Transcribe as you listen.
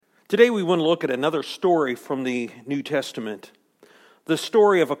Today we want to look at another story from the New Testament. The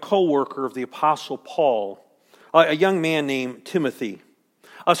story of a co-worker of the Apostle Paul, a young man named Timothy.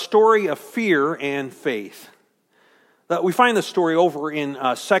 A story of fear and faith. We find the story over in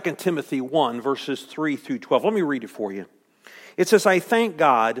 2 Timothy 1, verses 3 through 12. Let me read it for you. It says, "I thank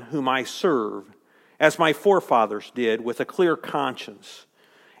God whom I serve, as my forefathers did, with a clear conscience.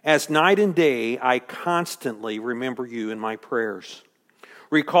 As night and day I constantly remember you in my prayers.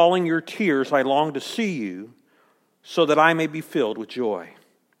 Recalling your tears, I long to see you, so that I may be filled with joy.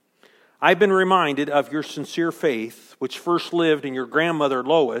 I've been reminded of your sincere faith, which first lived in your grandmother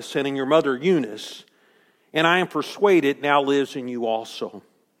Lois and in your mother Eunice, and I am persuaded now lives in you also.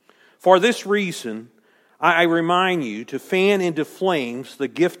 For this reason, I remind you to fan into flames the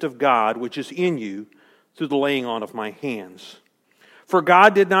gift of God which is in you through the laying on of my hands. For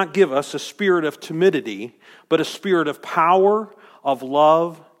God did not give us a spirit of timidity, but a spirit of power, of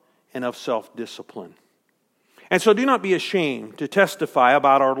love, and of self-discipline. And so do not be ashamed to testify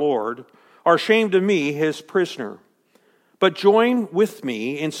about our Lord, or ashamed of me, his prisoner. But join with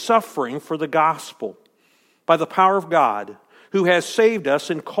me in suffering for the gospel, by the power of God, who has saved us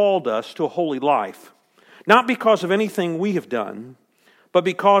and called us to a holy life, not because of anything we have done, but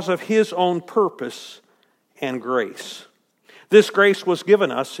because of his own purpose and grace. This grace was given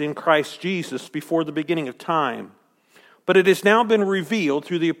us in Christ Jesus before the beginning of time, but it has now been revealed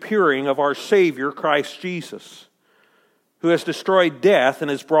through the appearing of our Savior, Christ Jesus, who has destroyed death and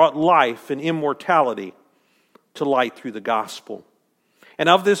has brought life and immortality to light through the gospel. And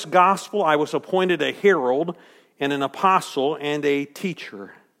of this gospel I was appointed a herald and an apostle and a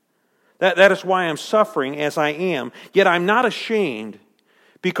teacher. That is why I'm suffering as I am. Yet I'm not ashamed,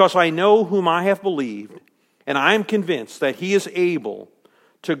 because I know whom I have believed, and I am convinced that he is able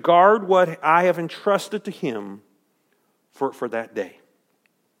to guard what I have entrusted to him for that day."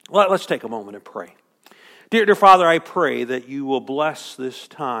 Let's take a moment and pray. Dear Father, I pray that you will bless this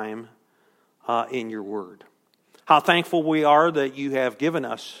time in your word. How thankful we are that you have given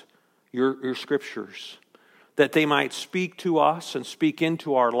us your scriptures, that they might speak to us and speak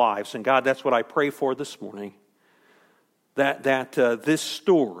into our lives. And God, that's what I pray for this morning, that this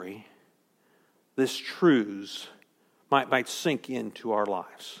story, this truths might sink into our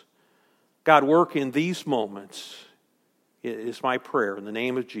lives. God, work in these moments is my prayer in the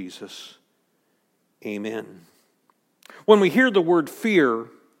name of Jesus. Amen. When we hear the word fear,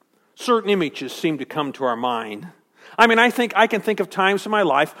 certain images seem to come to our mind. I can think of times in my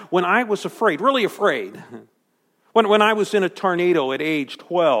life when I was afraid, really afraid. When I was in a tornado at age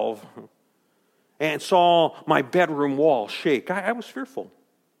 12 and saw my bedroom wall shake, I was fearful.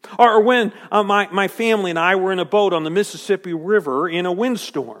 Or when my family and I were in a boat on the Mississippi River in a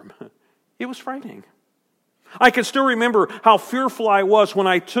windstorm, it was frightening. I can still remember how fearful I was when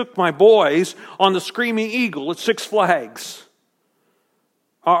I took my boys on the Screaming Eagle at Six Flags,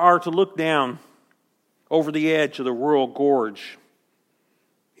 or to look down over the edge of the Royal Gorge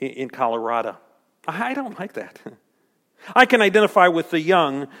in Colorado. I don't like that. I can identify with the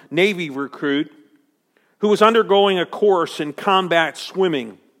young Navy recruit who was undergoing a course in combat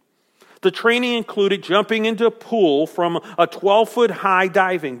swimming. The training included jumping into a pool from a 12-foot high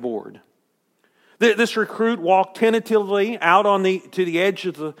diving board. This recruit walked tentatively out to the edge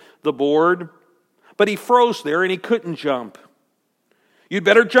of the board, but he froze there and he couldn't jump. "You'd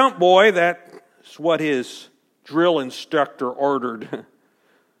better jump, boy," that's what his drill instructor ordered.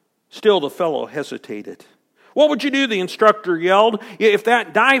 Still, the fellow hesitated. "What would you do?" the instructor yelled, "if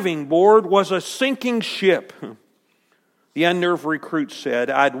that diving board was a sinking ship?" The unnerved recruit said,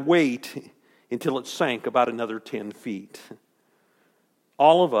 "I'd wait until it sank about another 10 feet.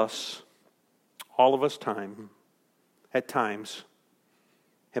 All of us at times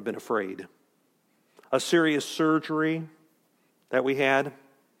have been afraid. A serious surgery that we had,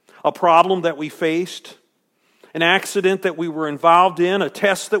 a problem that we faced, an accident that we were involved in, a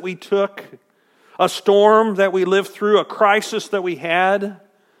test that we took, a storm that we lived through, a crisis that we had,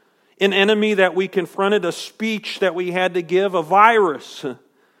 an enemy that we confronted, a speech that we had to give, a virus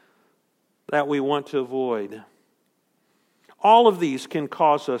that we want to avoid. All of these can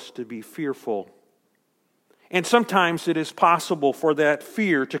cause us to be fearful. And sometimes it is possible for that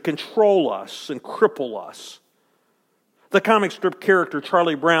fear to control us and cripple us. The comic strip character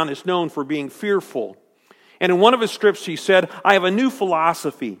Charlie Brown is known for being fearful. And in one of his strips he said, "I have a new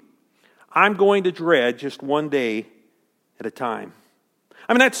philosophy. I'm going to dread just one day at a time."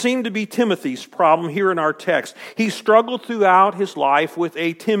 That seemed to be Timothy's problem here in our text. He struggled throughout his life with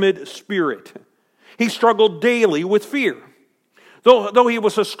a timid spirit. He struggled daily with fear. Though he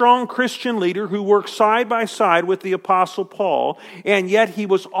was a strong Christian leader who worked side by side with the Apostle Paul, and yet he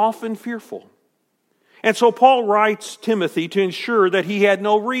was often fearful. And so Paul writes Timothy to ensure that he had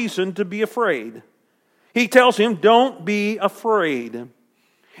no reason to be afraid. He tells him, don't be afraid.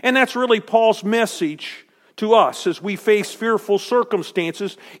 And that's really Paul's message to us as we face fearful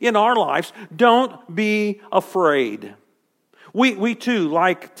circumstances in our lives. Don't be afraid. We too,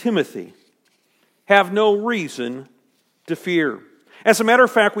 like Timothy, have no reason to fear. As a matter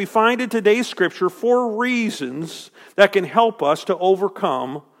of fact, we find in today's scripture 4 reasons that can help us to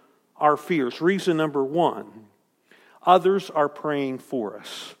overcome our fears. Reason number 1, others are praying for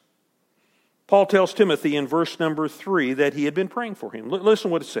us. Paul tells Timothy in verse number 3 that he had been praying for him.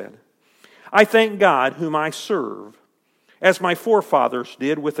 Listen what it said. I thank God whom I serve, as my forefathers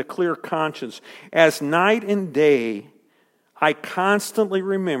did with a clear conscience. As night and day, I constantly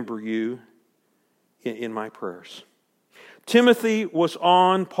remember you in my prayers. Timothy was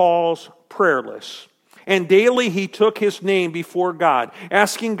on Paul's prayer list. And daily he took his name before God,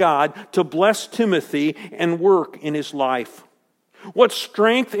 asking God to bless Timothy and work in his life. What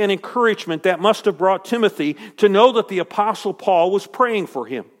strength and encouragement that must have brought Timothy to know that the Apostle Paul was praying for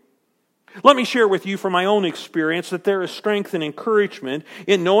him. Let me share with you from my own experience that there is strength and encouragement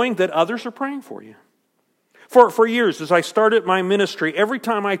in knowing that others are praying for you. For years, as I started my ministry, every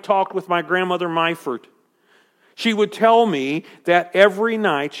time I talked with my grandmother Myford, she would tell me that every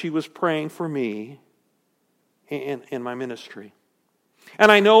night she was praying for me in my ministry.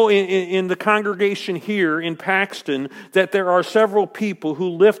 And I know in the congregation here in Paxton that there are several people who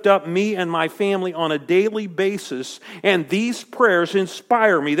lift up me and my family on a daily basis, and these prayers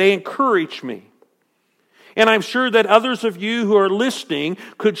inspire me. They encourage me. And I'm sure that others of you who are listening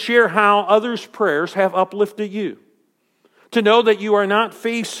could share how others' prayers have uplifted you. To know that you are not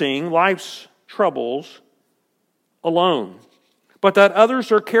facing life's troubles alone, but that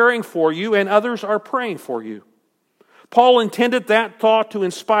others are caring for you and others are praying for you. Paul intended that thought to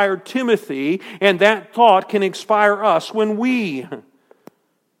inspire Timothy, and that thought can inspire us when we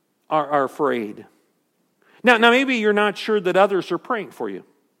are afraid. Now maybe you're not sure that others are praying for you.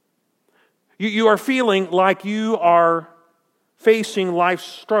 You are feeling like you are facing life's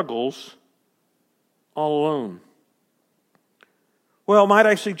struggles all alone. Well, might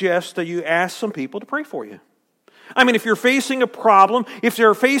I suggest that you ask some people to pray for you? I mean, if you're facing a problem, if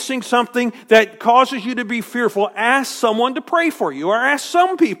you're facing something that causes you to be fearful, ask someone to pray for you, or ask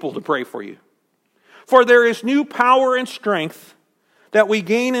some people to pray for you. For there is new power and strength that we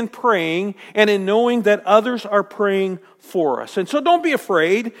gain in praying and in knowing that others are praying for us. And so don't be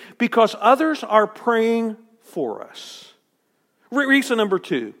afraid, because others are praying for us. Reason number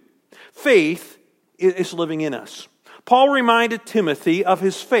 2, faith is living in us. Paul reminded Timothy of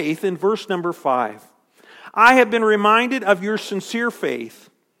his faith in verse number 5. I have been reminded of your sincere faith,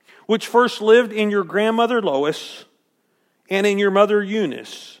 which first lived in your grandmother Lois and in your mother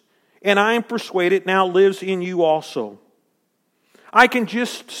Eunice, and I am persuaded now lives in you also. I can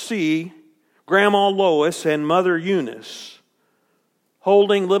just see Grandma Lois and Mother Eunice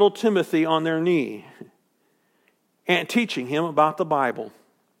holding little Timothy on their knee and teaching him about the Bible.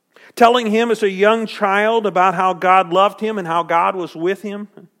 Telling him as a young child about how God loved him and how God was with him.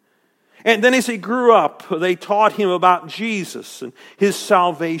 And then as he grew up, they taught him about Jesus and his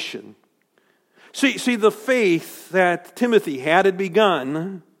salvation. See, the faith that Timothy had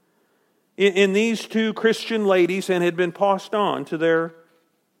begun in these 2 Christian ladies and had been passed on to their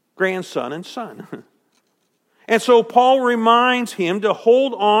grandson and son. And so Paul reminds him to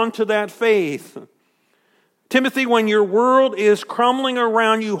hold on to that faith. Timothy, when your world is crumbling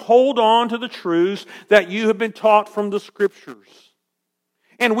around you, hold on to the truths that you have been taught from the Scriptures.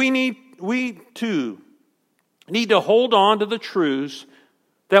 And we too need to hold on to the truths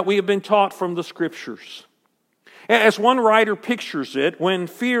that we have been taught from the Scriptures. As one writer pictures it, when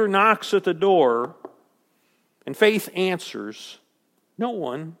fear knocks at the door and faith answers, no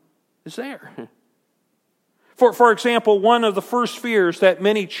one is there. For example, one of the first fears that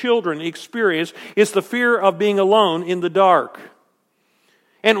many children experience is the fear of being alone in the dark.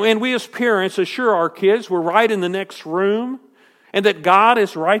 And we as parents assure our kids we're right in the next room and that God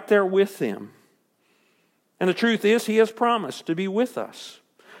is right there with them. And the truth is, He has promised to be with us.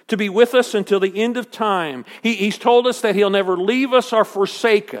 To be with us until the end of time. He's told us that He'll never leave us or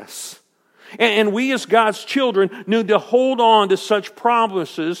forsake us. And we as God's children need to hold on to such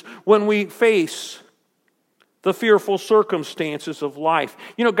promises when we face the fearful circumstances of life.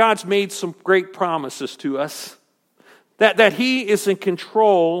 You know, God's made some great promises to us. That He is in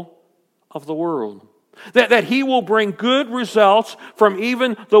control of the world. That He will bring good results from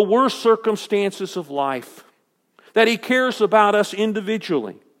even the worst circumstances of life. that He cares about us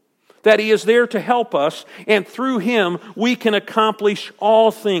individually, that He is there to help us, and through Him we can accomplish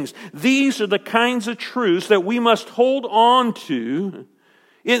all things. These are the kinds of truths that we must hold on to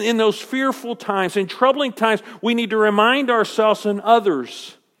in those fearful times, in troubling times. We need to remind ourselves and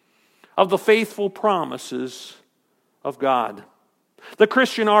others of the faithful promises of God. The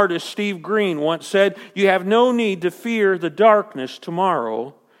Christian artist Steve Green once said, "You have no need to fear the darkness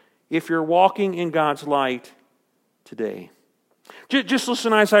tomorrow if you're walking in God's light today." Just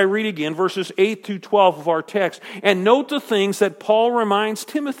listen as I read again verses 8 through 12 of our text, and note the things that Paul reminds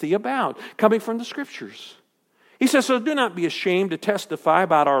Timothy about, coming from the Scriptures. He says, "So do not be ashamed to testify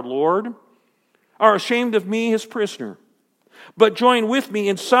about our Lord, or ashamed of me, His prisoner, but join with me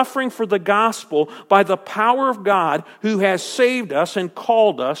in suffering for the gospel by the power of God, who has saved us and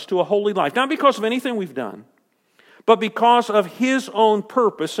called us to a holy life." Not because of anything we've done, but because of His own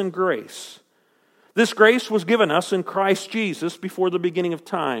purpose and grace. This grace was given us in Christ Jesus before the beginning of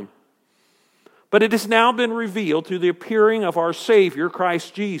time. But it has now been revealed through the appearing of our Savior,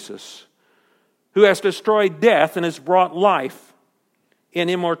 Christ Jesus, who has destroyed death and has brought life and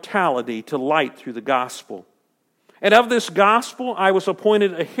immortality to light through the gospel. And of this gospel I was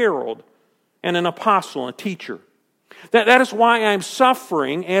appointed a herald and an apostle and a teacher. That is why I am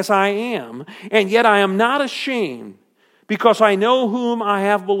suffering as I am, and yet I am not ashamed, because I know whom I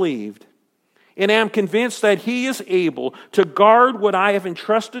have believed, and am convinced that He is able to guard what I have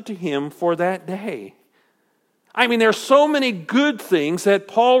entrusted to Him for that day. I mean, there's so many good things that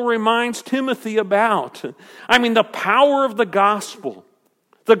Paul reminds Timothy about. I mean, the power of the gospel,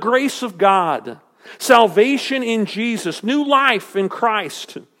 the grace of God, salvation in Jesus, new life in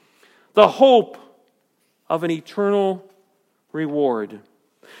Christ, the hope of an eternal reward.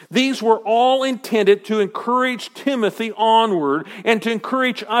 These were all intended to encourage Timothy onward and to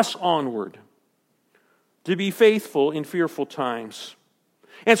encourage us onward, to be faithful in fearful times.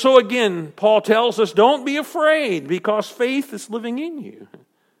 And so again, Paul tells us, don't be afraid, because faith is living in you.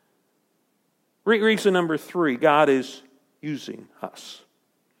 Reason number 3, God is using us.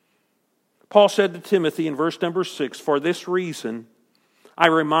 Paul said to Timothy in verse number 6, "For this reason, I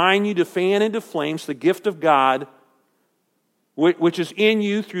remind you to fan into flames the gift of God, which is in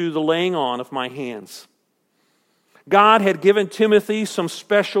you through the laying on of my hands." God had given Timothy some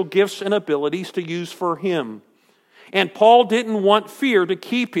special gifts and abilities to use for him. And Paul didn't want fear to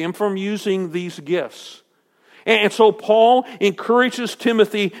keep him from using these gifts. And so Paul encourages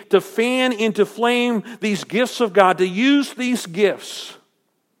Timothy to fan into flame these gifts of God, to use these gifts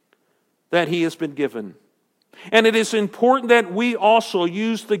that he has been given. And it is important that we also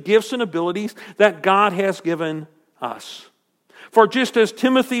use the gifts and abilities that God has given us. For just as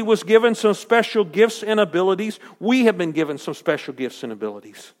Timothy was given some special gifts and abilities, we have been given some special gifts and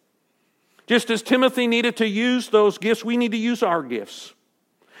abilities. Just as Timothy needed to use those gifts, we need to use our gifts.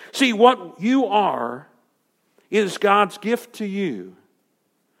 See, what you are is God's gift to you.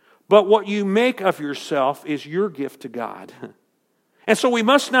 But what you make of yourself is your gift to God. And so we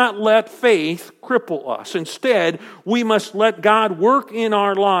must not let faith cripple us. Instead, we must let God work in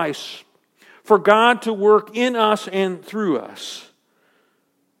our lives, for God to work in us and through us.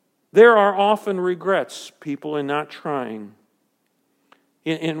 There are often regrets, people, in not trying,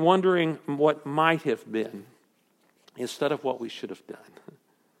 in wondering what might have been instead of what we should have done.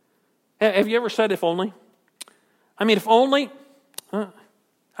 Have you ever said, if only? I mean, if only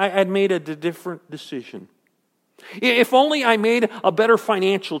I'd made a different decision. If only I made a better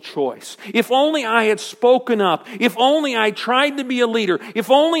financial choice. If only I had spoken up. If only I tried to be a leader.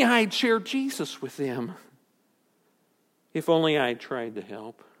 If only I had shared Jesus with them. If only I had tried to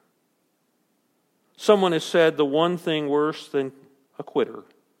help. Someone has said the one thing worse than a quitter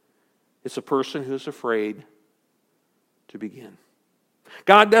is a person who's afraid to begin.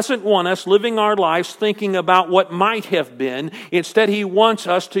 God doesn't want us living our lives thinking about what might have been. Instead, He wants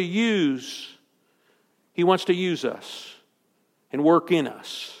us to use. He wants to use us and work in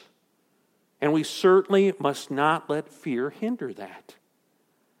us. And we certainly must not let fear hinder that.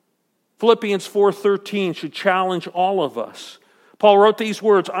 Philippians 4:13 should challenge all of us. Paul wrote these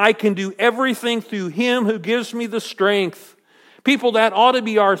words, "I can do everything through Him who gives me the strength." People, that ought to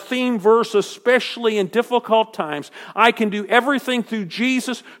be our theme verse, especially in difficult times. I can do everything through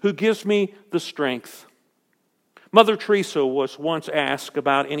Jesus who gives me the strength. Mother Teresa was once asked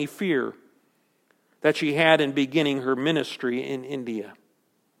about any fear that she had in beginning her ministry in India.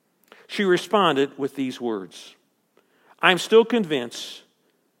 She responded with these words, "I'm still convinced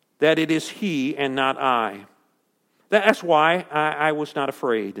that it is He and not I. That's why I was not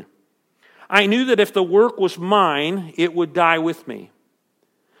afraid. I knew that if the work was mine, it would die with me.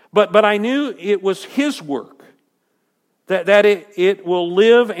 But I knew it was His work that it will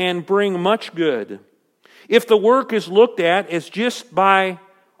live and bring much good. If the work is looked at as just by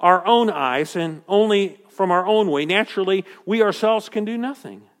our own eyes and only from our own way, naturally, we ourselves can do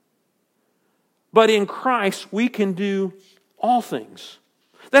nothing. But in Christ, we can do all things.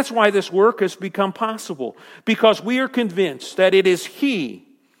 That's why this work has become possible, because we are convinced that it is He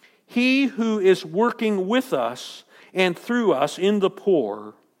who is working with us and through us in the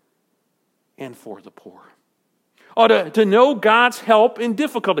poor and for the poor. Oh, to know God's help in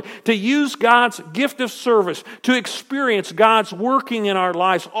difficulty, to use God's gift of service, to experience God's working in our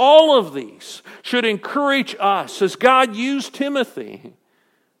lives, all of these should encourage us. As God used Timothy,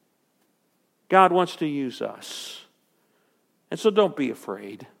 God wants to use us. And so don't be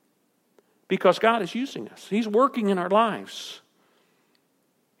afraid, because God is using us. He's working in our lives.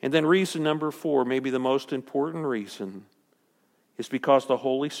 And then reason number 4, maybe the most important reason, is because the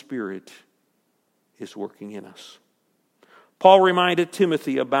Holy Spirit is working in us. Paul reminded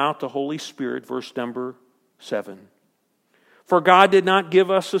Timothy about the Holy Spirit, verse number 7. For God did not give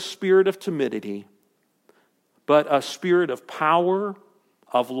us a spirit of timidity, but a spirit of power,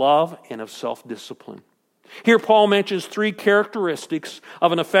 of love, and of self-discipline. Here Paul mentions 3 characteristics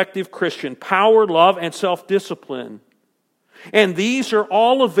of an effective Christian: power, love, and self-discipline. And these are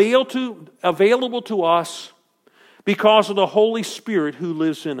all available to us because of the Holy Spirit who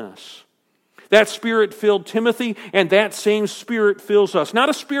lives in us. That Spirit filled Timothy, and that same Spirit fills us. Not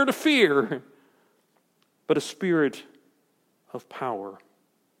a spirit of fear, but a spirit of power.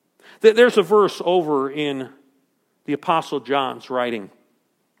 There's a verse over in the Apostle John's writing.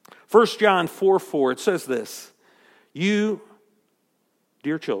 1 John 4:4, it says this: You,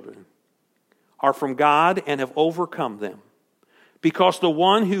 dear children, are from God and have overcome them, because the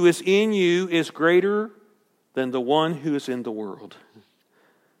one who is in you is greater than the one who is in the world.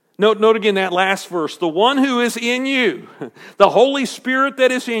 Note again that last verse. The one who is in you, the Holy Spirit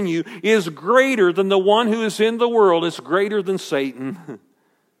that is in you, is greater than the one who is in the world, is greater than Satan.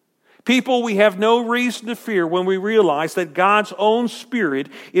 People, we have no reason to fear when we realize that God's own Spirit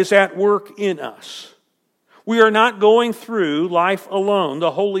is at work in us. We are not going through life alone.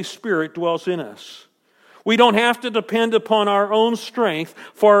 The Holy Spirit dwells in us. We don't have to depend upon our own strength,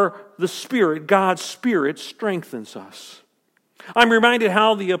 for the Spirit, God's Spirit, strengthens us. I'm reminded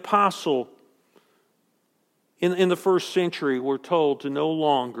how the apostle in the first century were told to no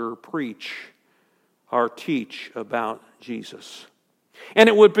longer preach or teach about Jesus. And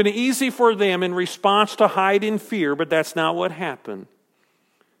it would have been easy for them in response to hide in fear, but that's not what happened.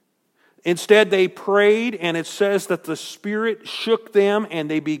 Instead, they prayed, and it says that the Spirit shook them, and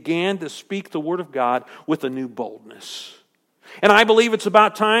they began to speak the Word of God with a new boldness. And I believe it's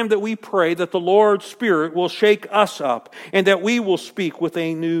about time that we pray that the Lord's Spirit will shake us up, and that we will speak with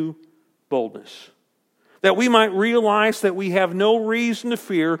a new boldness. That we might realize that we have no reason to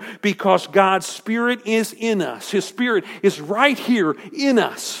fear, because God's Spirit is in us. His Spirit is right here in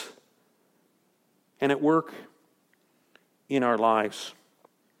us and at work in our lives.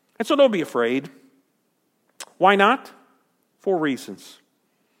 And so don't be afraid. Why not? 4 reasons.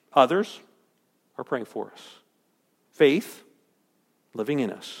 Others are praying for us. Faith, living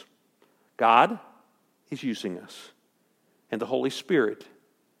in us. God is using us. And the Holy Spirit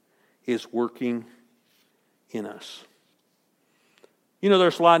is working in us. You know,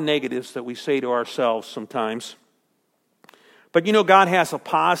 there's a lot of negatives that we say to ourselves sometimes. But you know, God has a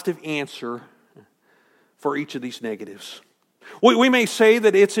positive answer for each of these negatives. We may say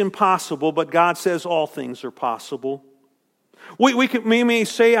that it's impossible, but God says all things are possible. We may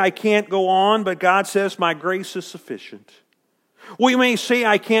say I can't go on, but God says my grace is sufficient. We may say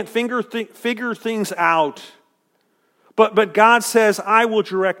I can't figure things out, but God says I will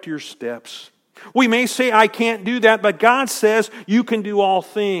direct your steps. We may say I can't do that, but God says you can do all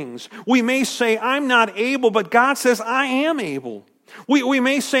things. We may say I'm not able, but God says I am able. We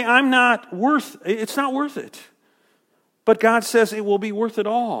may say it's not worth it, but God says it will be worth it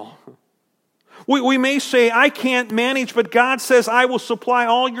all. We may say, I can't manage, but God says, I will supply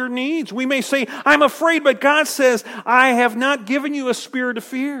all your needs. We may say, I'm afraid, but God says, I have not given you a spirit of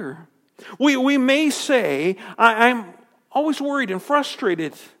fear. We may say, I'm always worried and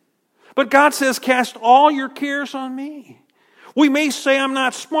frustrated, but God says, cast all your cares on me. We may say, I'm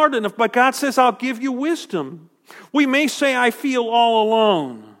not smart enough, but God says, I'll give you wisdom. We may say, I feel all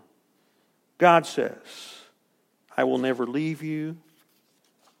alone. God says, I will never leave you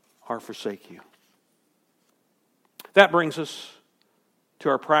or forsake you. That brings us to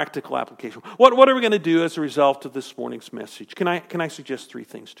our practical application. What are we going to do as a result of this morning's message? Can I suggest 3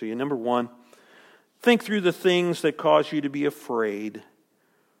 things to you? Number 1, think through the things that cause you to be afraid.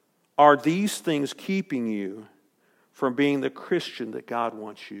 Are these things keeping you from being the Christian that God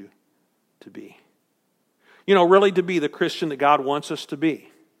wants you to be. You know, really to be the Christian that God wants us to be.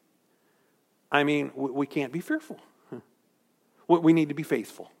 I mean, we can't be fearful. We need to be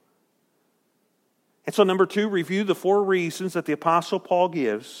faithful. And so number 2, review the 4 reasons that the Apostle Paul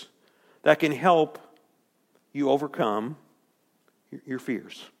gives that can help you overcome your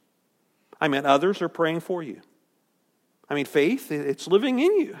fears. I mean, others are praying for you. I mean, faith, it's living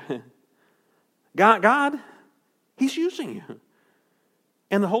in you. God, He's using you.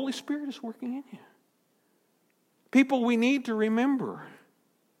 And the Holy Spirit is working in you. People, we need to remember.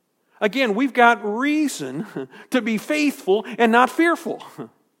 Again, we've got reason to be faithful and not fearful.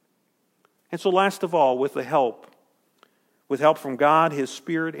 And so last of all, with help from God, His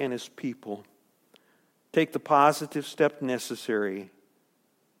Spirit, and His people, take the positive step necessary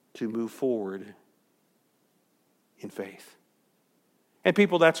to move forward in faith. And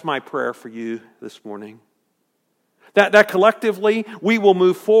people, that's my prayer for you this morning. That collectively we will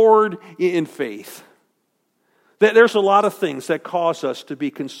move forward in faith. That there's a lot of things that cause us to be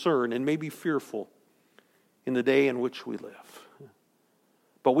concerned and maybe fearful in the day in which we live.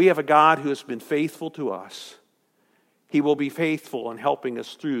 But we have a God who has been faithful to us. He will be faithful in helping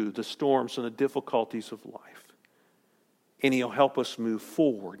us through the storms and the difficulties of life. And He'll help us move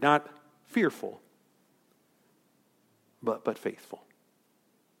forward, not fearful, but faithful.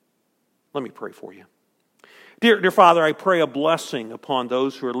 Let me pray for you. Dear Father, I pray a blessing upon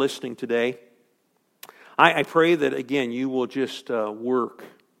those who are listening today. I pray that, again, you will just work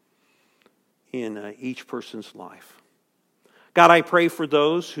in each person's life. God, I pray for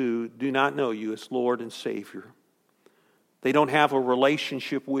those who do not know you as Lord and Savior. They don't have a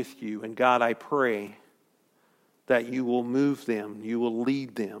relationship with you. And God, I pray that you will move them, you will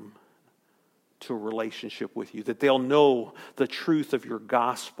lead them to a relationship with you, that they'll know the truth of your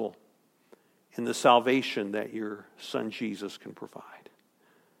gospel and the salvation that your Son Jesus can provide.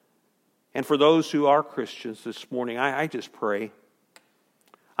 And for those who are Christians this morning, I just pray.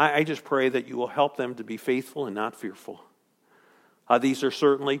 I just pray that you will help them to be faithful and not fearful. These are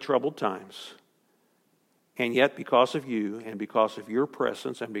certainly troubled times. And yet, because of you and because of your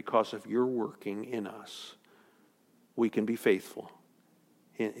presence and because of your working in us, we can be faithful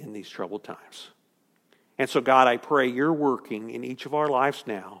in these troubled times. And so, God, I pray you're working in each of our lives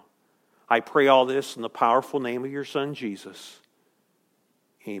now. I pray all this in the powerful name of your Son, Jesus.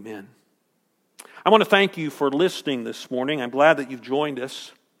 Amen. I want to thank you for listening this morning. I'm glad that you've joined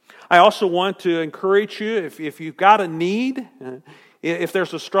us. I also want to encourage you, if you've got a need, if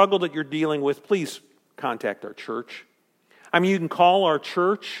there's a struggle that you're dealing with, please contact our church. I mean, you can call our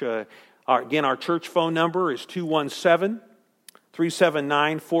church. Again, our church phone number is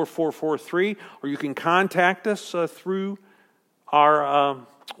 217-379-4443, or you can contact us through our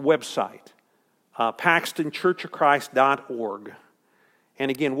website, paxtonchurchofchrist.org. And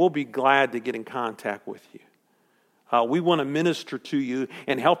again, we'll be glad to get in contact with you. We want to minister to you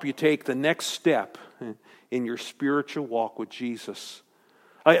and help you take the next step in your spiritual walk with Jesus.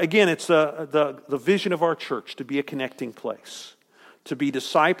 Again, it's the vision of our church to be a connecting place, to be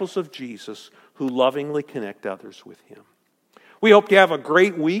disciples of Jesus who lovingly connect others with Him. We hope you have a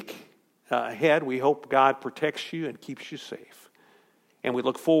great week ahead. We hope God protects you and keeps you safe. And we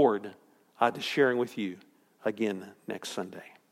look forward to sharing with you again next Sunday.